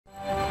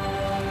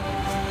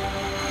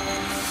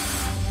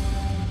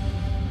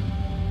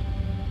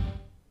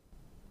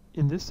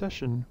In this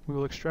session, we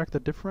will extract the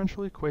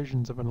differential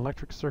equations of an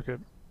electric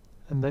circuit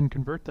and then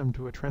convert them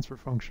to a transfer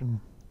function.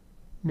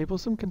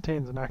 MapleSim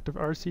contains an active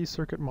RC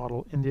circuit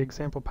model in the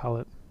example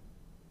palette.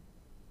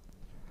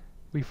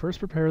 We first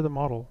prepare the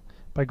model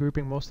by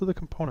grouping most of the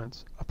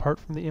components apart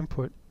from the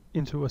input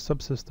into a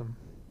subsystem.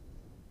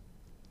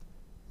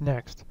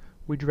 Next,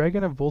 we drag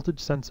in a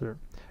voltage sensor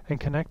and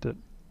connect it.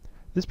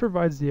 This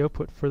provides the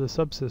output for the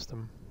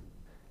subsystem.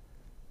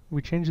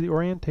 We change the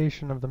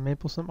orientation of the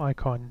MapleSim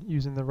icon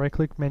using the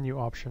right-click menu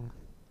option.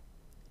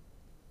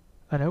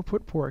 An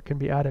output port can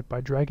be added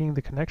by dragging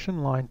the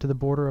connection line to the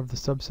border of the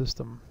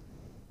subsystem.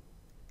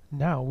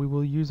 Now we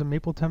will use a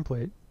Maple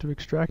template to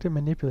extract and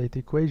manipulate the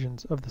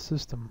equations of the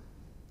system.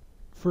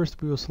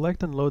 First, we will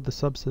select and load the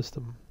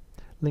subsystem,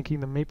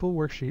 linking the Maple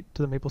worksheet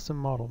to the MapleSim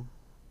model.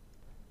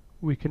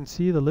 We can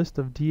see the list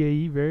of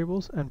DAE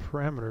variables and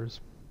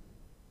parameters.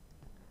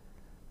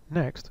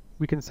 Next,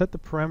 we can set the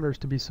parameters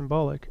to be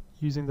symbolic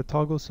using the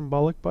toggle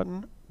symbolic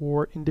button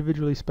or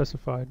individually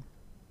specified.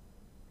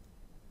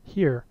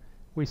 Here,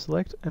 we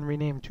select and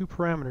rename two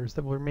parameters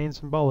that will remain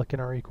symbolic in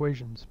our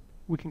equations.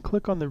 We can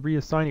click on the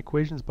Reassign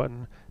Equations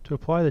button to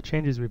apply the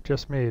changes we've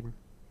just made.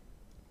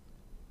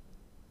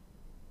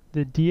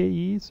 The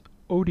DAEs,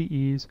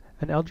 ODEs,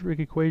 and algebraic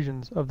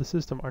equations of the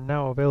system are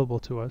now available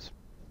to us.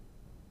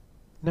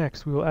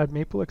 Next, we will add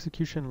Maple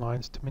execution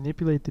lines to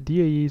manipulate the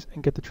DAEs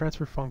and get the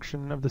transfer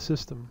function of the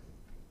system.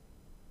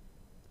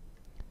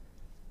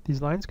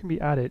 These lines can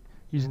be added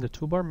using the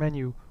toolbar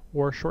menu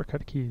or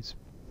shortcut keys.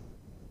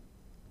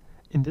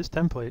 In this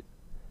template,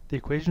 the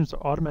equations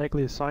are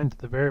automatically assigned to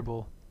the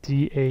variable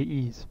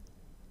DAEs.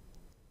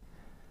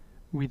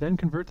 We then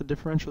convert the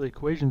differential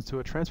equations to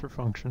a transfer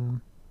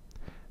function.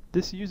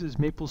 This uses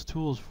Maple's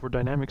tools for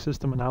dynamic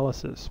system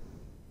analysis.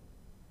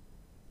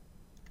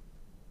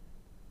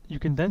 You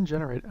can then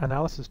generate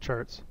analysis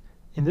charts.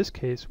 In this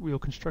case, we will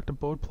construct a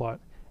Bode plot,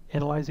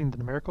 analyzing the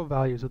numerical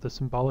values of the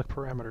symbolic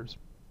parameters.